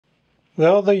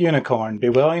Will the unicorn be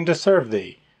willing to serve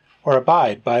thee, or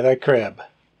abide by thy crib?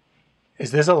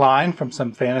 Is this a line from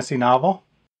some fantasy novel?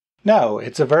 No,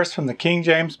 it's a verse from the King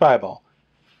James Bible.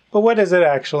 But what does it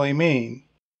actually mean?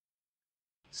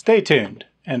 Stay tuned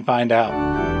and find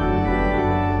out.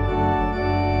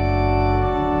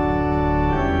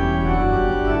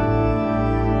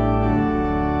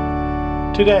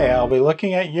 Today I'll be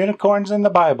looking at unicorns in the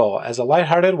Bible as a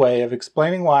lighthearted way of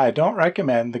explaining why I don't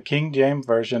recommend the King James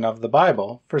Version of the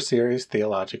Bible for serious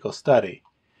theological study.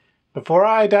 Before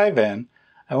I dive in,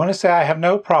 I want to say I have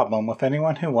no problem with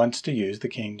anyone who wants to use the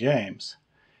King James.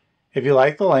 If you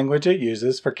like the language it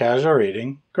uses for casual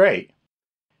reading, great.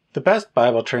 The best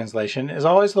Bible translation is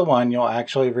always the one you'll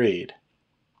actually read.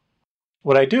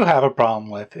 What I do have a problem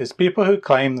with is people who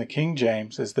claim the King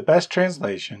James is the best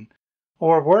translation,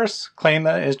 or worse, claim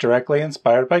that it is directly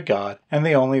inspired by God and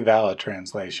the only valid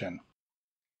translation.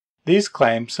 These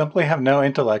claims simply have no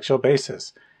intellectual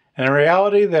basis, and in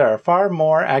reality there are far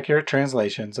more accurate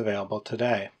translations available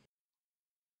today.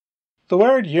 The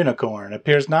word unicorn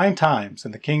appears 9 times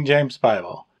in the King James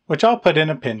Bible, which I'll put in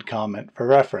a pinned comment for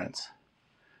reference.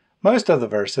 Most of the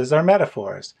verses are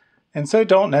metaphors, and so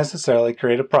don't necessarily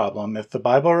create a problem if the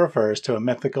Bible refers to a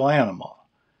mythical animal.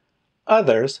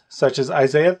 Others, such as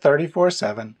Isaiah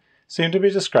 34:7, seem to be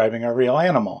describing a real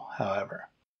animal, however.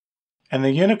 And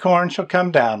the unicorn shall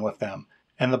come down with them,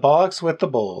 and the bullocks with the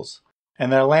bulls,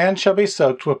 and their land shall be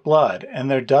soaked with blood, and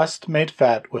their dust made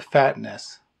fat with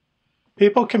fatness.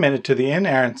 People committed to the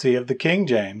inerrancy of the King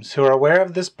James who are aware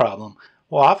of this problem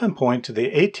will often point to the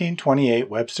 1828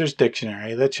 Webster's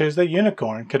Dictionary that shows that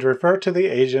unicorn could refer to the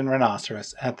Asian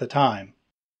rhinoceros at the time.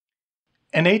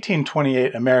 An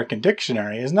 1828 American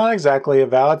dictionary is not exactly a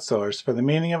valid source for the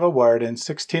meaning of a word in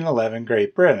 1611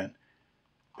 Great Britain,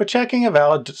 but checking a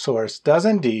valid source does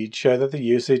indeed show that the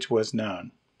usage was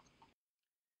known.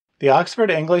 The Oxford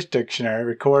English Dictionary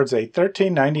records a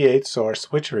 1398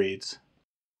 source which reads,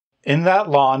 "In that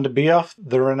land beeth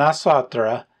the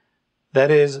rhinoceros, that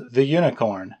is, the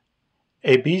unicorn,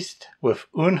 a beast with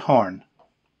un horn."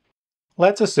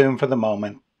 Let's assume for the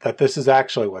moment that this is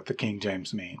actually what the King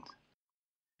James means.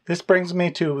 This brings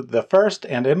me to the first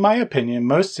and, in my opinion,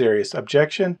 most serious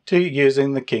objection to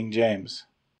using the King James.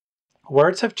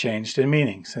 Words have changed in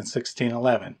meaning since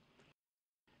 1611.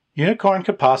 Unicorn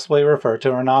could possibly refer to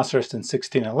a rhinoceros in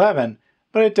 1611,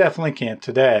 but it definitely can't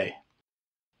today.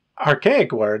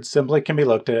 Archaic words simply can be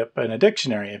looked up in a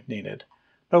dictionary if needed,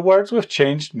 but words with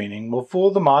changed meaning will fool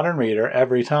the modern reader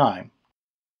every time.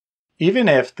 Even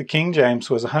if the King James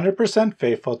was 100%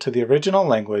 faithful to the original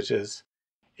languages,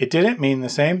 it didn't mean the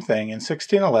same thing in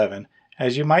 1611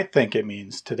 as you might think it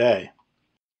means today.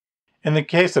 In the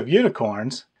case of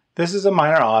unicorns, this is a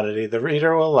minor oddity the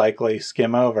reader will likely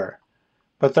skim over,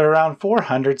 but there are around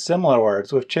 400 similar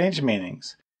words with changed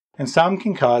meanings, and some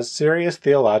can cause serious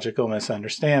theological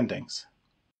misunderstandings.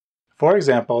 For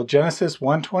example, Genesis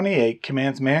 1:28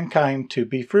 commands mankind to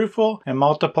be fruitful and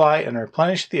multiply and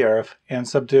replenish the earth and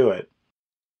subdue it.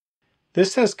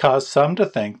 This has caused some to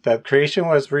think that creation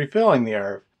was refilling the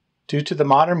earth due to the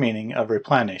modern meaning of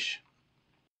replenish.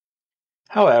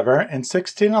 However, in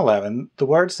 1611, the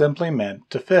word simply meant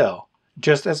to fill,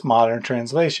 just as modern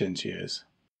translations use.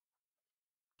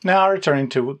 Now returning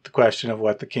to the question of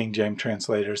what the King James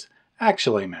translators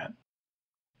actually meant.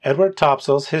 Edward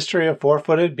Topsell's History of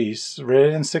Four-Footed Beasts,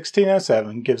 written in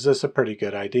 1607, gives us a pretty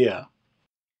good idea.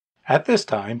 At this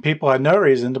time, people had no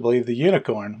reason to believe the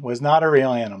unicorn was not a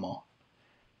real animal.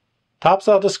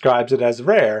 Topsell describes it as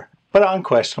rare, but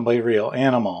unquestionably real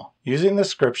animal, using the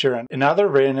scripture and other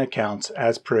written accounts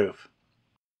as proof.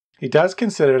 He does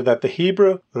consider that the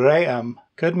Hebrew re'em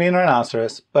could mean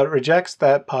rhinoceros, but rejects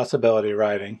that possibility,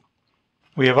 writing,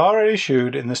 "We have already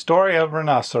shewed in the story of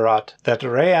rhinocerot that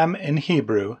re'em in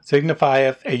Hebrew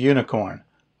signifieth a unicorn,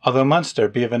 although Munster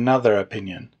be of another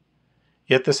opinion.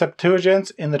 Yet the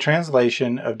Septuagint in the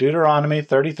translation of Deuteronomy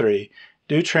 33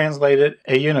 do translate it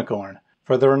a unicorn,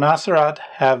 for the rhinocerot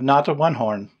have not one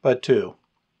horn, but 2.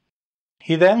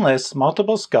 He then lists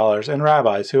multiple scholars and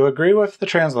rabbis who agree with the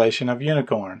translation of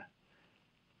unicorn.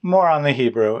 More on the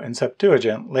Hebrew and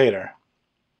Septuagint later.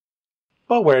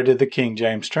 But where did the King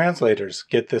James translators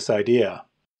get this idea?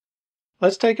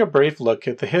 Let's take a brief look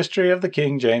at the history of the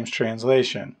King James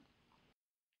translation.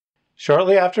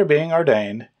 Shortly after being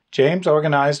ordained, James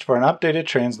organized for an updated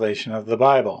translation of the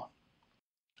Bible.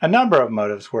 A number of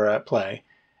motives were at play,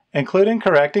 including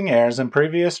correcting errors in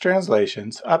previous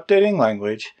translations, updating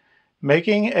language,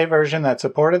 making a version that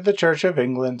supported the Church of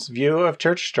England's view of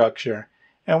church structure,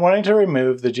 and wanting to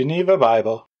remove the Geneva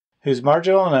Bible, whose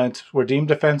marginal notes were deemed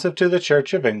offensive to the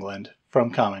Church of England, from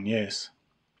common use.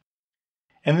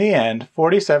 In the end,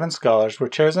 47 scholars were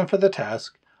chosen for the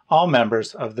task, all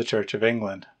members of the Church of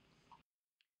England.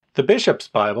 The Bishop's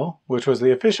Bible, which was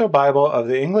the official Bible of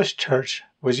the English Church,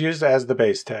 was used as the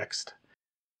base text.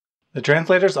 The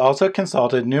translators also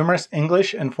consulted numerous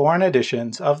English and foreign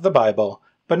editions of the Bible,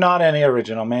 but not any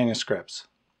original manuscripts.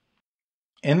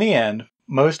 In the end,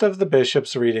 most of the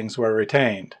bishop's readings were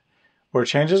retained. Where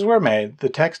changes were made, the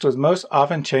text was most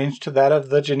often changed to that of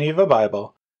the Geneva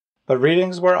Bible, but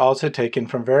readings were also taken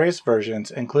from various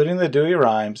versions, including the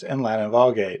Douay-Rheims and Latin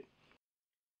Vulgate.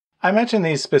 I mention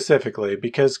these specifically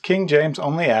because King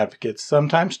James-only advocates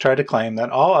sometimes try to claim that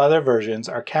all other versions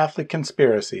are Catholic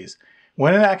conspiracies,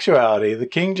 when in actuality the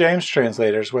King James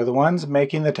translators were the ones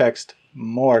making the text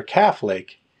more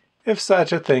Catholic, if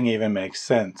such a thing even makes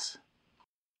sense.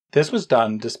 This was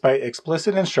done despite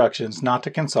explicit instructions not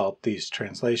to consult these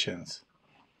translations.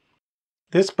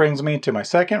 This brings me to my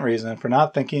second reason for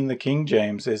not thinking the King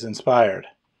James is inspired.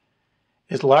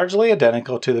 It's largely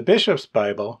identical to the Bishop's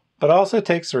Bible, but also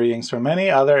takes readings from many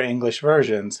other English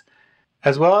versions,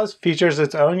 as well as features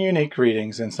its own unique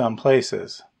readings in some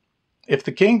places. If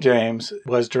the King James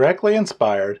was directly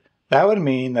inspired, that would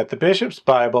mean that the Bishop's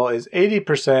Bible is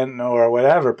 80% or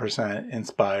whatever percent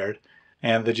inspired,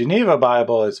 and the Geneva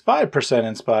Bible is 5%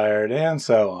 inspired, and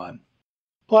so on.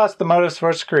 Plus, the motives for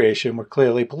its creation were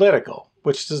clearly political,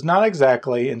 which does not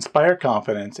exactly inspire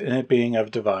confidence in it being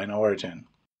of divine origin.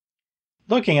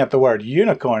 Looking at the word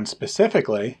unicorn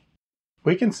specifically,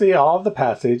 we can see all of the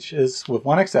passages, with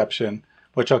one exception,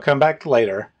 which I'll come back to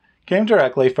later, came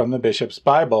directly from the Bishop's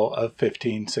Bible of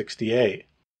 1568.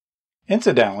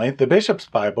 Incidentally, the Bishop's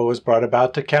Bible was brought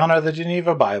about to counter the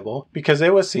Geneva Bible because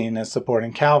it was seen as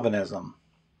supporting Calvinism.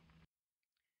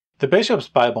 The Bishop's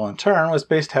Bible, in turn, was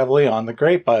based heavily on the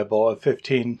Great Bible of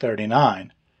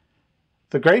 1539.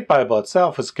 The Great Bible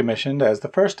itself was commissioned as the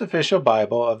first official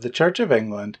Bible of the Church of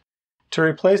England to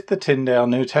replace the Tyndale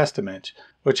New Testament,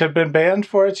 which had been banned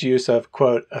for its use of,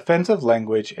 quote, offensive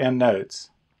language and notes.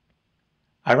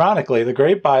 Ironically, the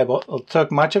Great Bible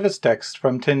took much of its text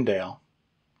from Tyndale.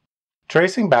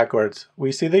 Tracing backwards,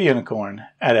 we see the unicorn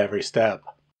at every step.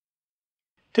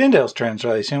 Tyndale's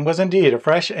translation was indeed a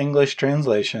fresh English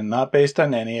translation not based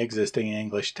on any existing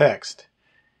English text.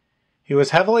 He was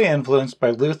heavily influenced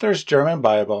by Luther's German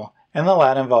Bible and the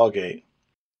Latin Vulgate.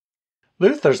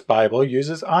 Luther's Bible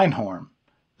uses Einhorn,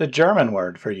 the German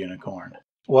word for unicorn,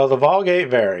 while the Vulgate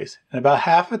varies. In about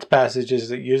half its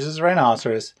passages it uses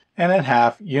rhinoceros and in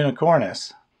half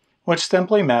unicornus, which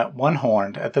simply meant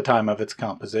one-horned at the time of its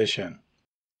composition.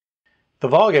 The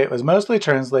Vulgate was mostly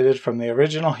translated from the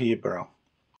original Hebrew.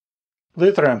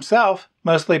 Luther himself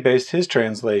mostly based his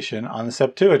translation on the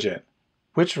Septuagint,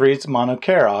 which reads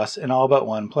monokeros in all but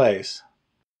one place.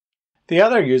 The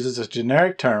other uses a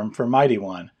generic term for mighty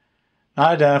one,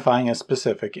 not identifying a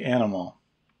specific animal.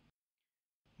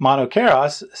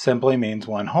 Monokeros simply means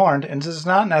one-horned and does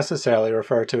not necessarily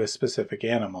refer to a specific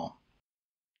animal.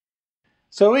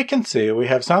 So we can see we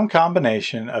have some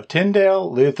combination of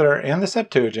Tyndale, Luther, and the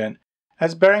Septuagint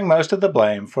as bearing most of the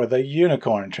blame for the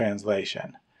unicorn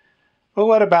translation. But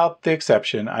what about the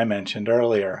exception I mentioned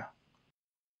earlier?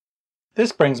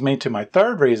 This brings me to my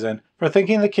third reason for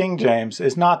thinking the King James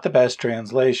is not the best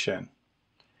translation.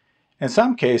 In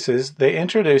some cases, they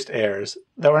introduced errors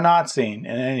that were not seen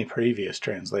in any previous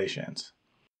translations.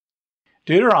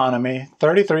 Deuteronomy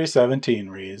 33:17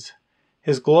 reads,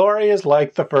 "His glory is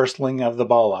like the firstling of the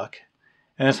bullock,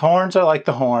 and his horns are like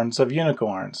the horns of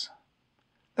unicorns."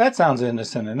 That sounds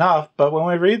innocent enough, but when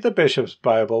we read the Bishop's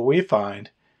Bible, we find,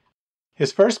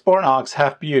 "His firstborn ox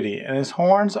hath beauty, and his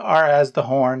horns are as the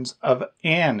horns of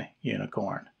an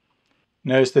unicorn."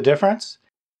 Notice the difference?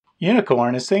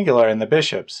 Unicorn is singular in the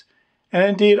Bishop's, and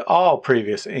indeed all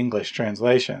previous English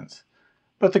translations,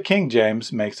 but the King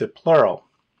James makes it plural.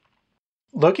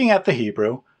 Looking at the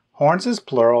Hebrew, horns is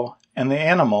plural and the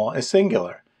animal is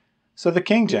singular, so the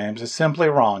King James is simply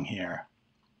wrong here.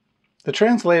 The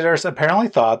translators apparently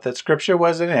thought that Scripture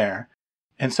was in error,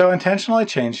 and so intentionally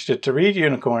changed it to read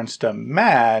unicorns to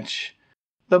match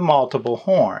the multiple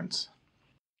horns.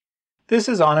 This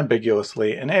is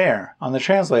unambiguously an error on the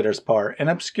translator's part and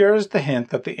obscures the hint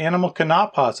that the animal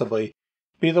cannot possibly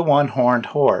be the one-horned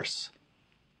horse,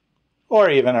 or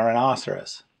even a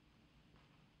rhinoceros.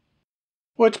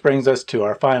 Which brings us to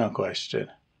our final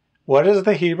question. What does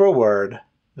the Hebrew word,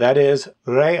 that is,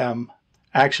 re'em,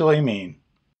 actually mean?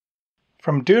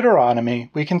 From Deuteronomy,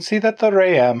 we can see that the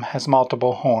re'em has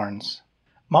multiple horns.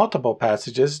 Multiple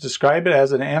passages describe it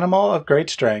as an animal of great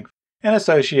strength and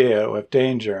associate it with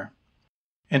danger.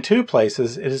 In 2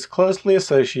 places, it is closely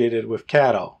associated with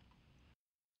cattle.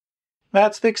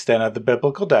 That's the extent of the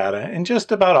biblical data and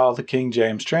just about all the King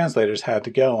James translators had to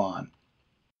go on.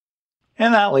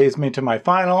 And that leads me to my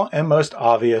final and most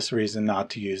obvious reason not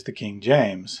to use the King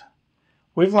James.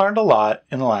 We've learned a lot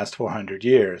in the last 400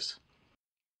 years.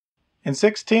 In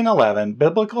 1611,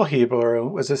 Biblical Hebrew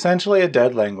was essentially a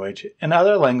dead language, and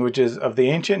other languages of the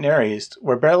ancient Near East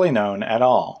were barely known at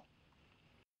all.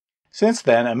 Since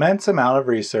then, an immense amount of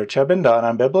research has been done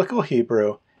on Biblical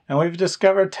Hebrew, and we've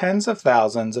discovered tens of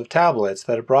thousands of tablets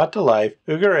that have brought to life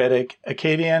Ugaritic,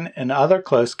 Akkadian, and other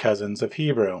close cousins of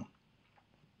Hebrew.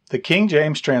 The King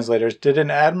James translators did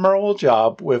an admirable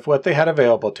job with what they had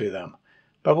available to them,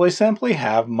 but we simply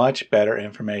have much better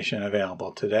information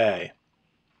available today.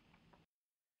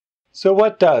 So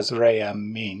what does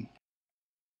Re'em mean?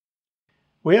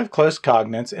 We have close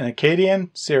cognates in Akkadian,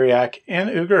 Syriac, and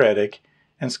Ugaritic,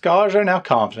 and scholars are now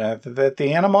confident that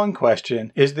the animal in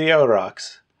question is the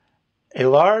aurochs, a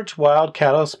large wild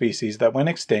cattle species that went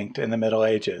extinct in the Middle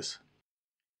Ages.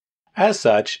 As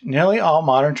such, nearly all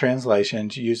modern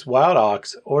translations use wild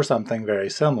ox or something very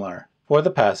similar for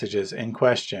the passages in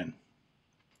question.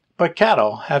 But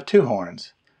cattle have two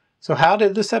horns, so how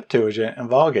did the Septuagint and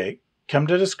Vulgate come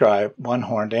to describe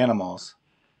one-horned animals?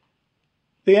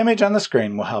 The image on the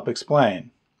screen will help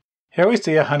explain. Here we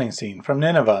see a hunting scene from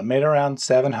Nineveh made around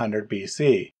 700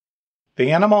 BC.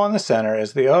 The animal in the center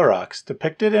is the aurochs,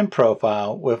 depicted in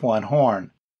profile with one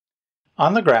horn.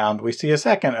 On the ground we see a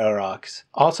second aurochs,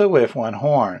 also with one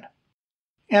horn.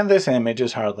 And this image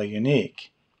is hardly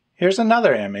unique. Here's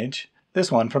another image,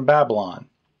 this one from Babylon.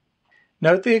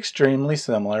 Note the extremely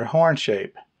similar horn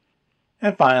shape.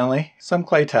 And finally, some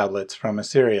clay tablets from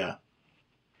Assyria.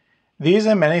 These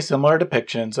and many similar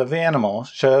depictions of the animal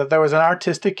show that there was an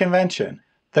artistic convention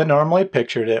that normally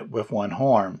pictured it with one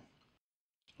horn.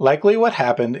 Likely what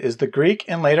happened is the Greek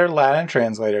and later Latin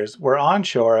translators were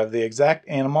unsure of the exact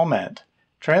animal meant.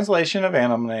 Translation of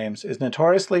animal names is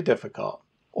notoriously difficult,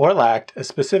 or lacked a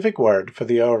specific word for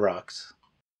the aurochs.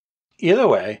 Either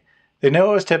way, they knew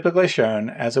it was typically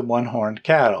shown as a one-horned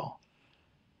cattle.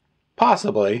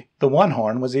 Possibly, the one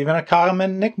horn was even a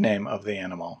common nickname of the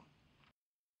animal.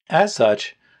 As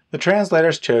such, the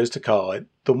translators chose to call it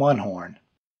the one horn.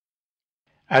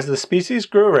 As the species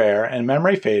grew rare and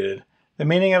memory faded, the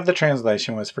meaning of the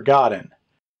translation was forgotten.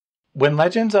 When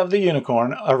legends of the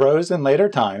unicorn arose in later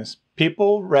times,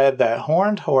 people read that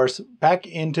horned horse back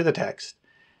into the text,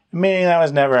 meaning that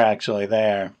was never actually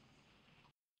there.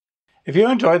 If you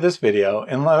enjoyed this video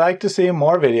and would like to see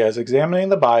more videos examining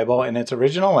the Bible in its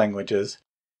original languages,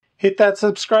 hit that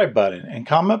subscribe button and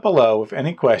comment below with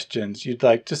any questions you'd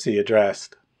like to see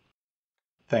addressed.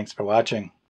 Thanks for watching.